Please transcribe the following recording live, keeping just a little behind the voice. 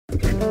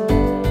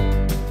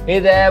Hey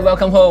there,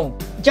 welcome home.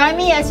 Join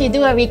me as we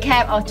do a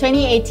recap of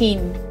 2018.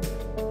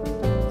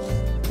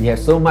 We have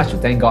so much to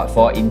thank God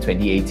for in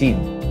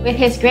 2018. With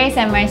His grace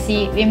and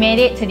mercy, we made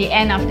it to the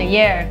end of the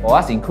year. For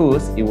us in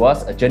COOS, it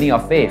was a journey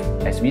of faith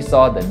as we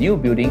saw the new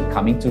building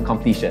coming to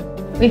completion.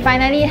 We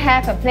finally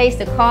have a place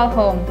to call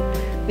home.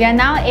 We are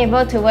now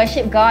able to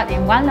worship God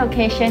in one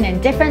location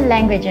in different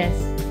languages.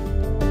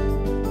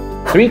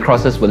 3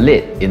 crosses were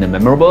lit in a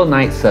memorable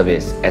night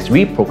service as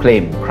we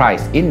proclaim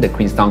Christ in the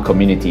Queenstown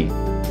community.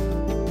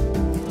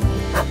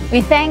 We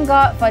thank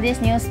God for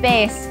this new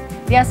space.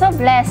 We are so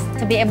blessed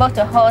to be able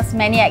to host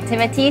many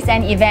activities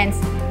and events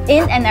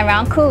in and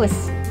around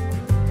COOS.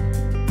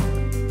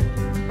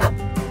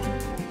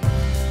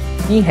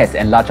 He has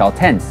enlarged our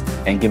tents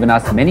and given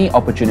us many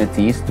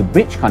opportunities to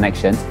bridge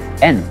connections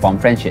and form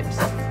friendships.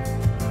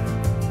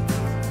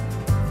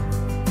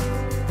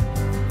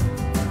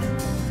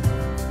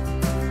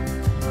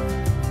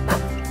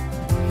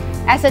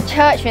 As a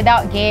church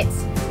without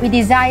gates, we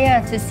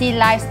desire to see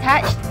lives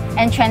touched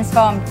and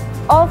transformed,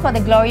 all for the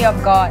glory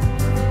of God.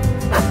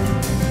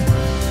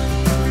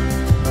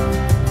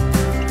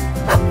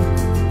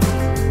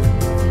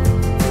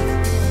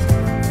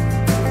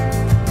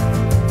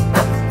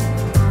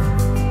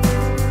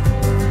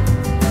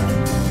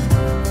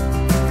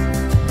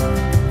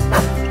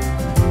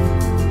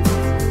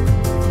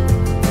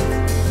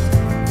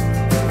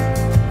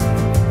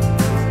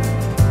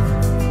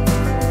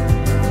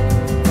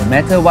 No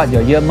matter what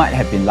your year might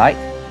have been like,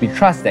 we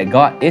trust that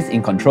God is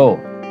in control.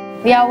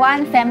 We are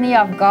one family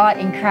of God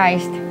in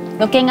Christ,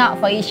 looking out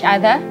for each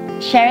other,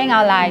 sharing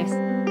our lives.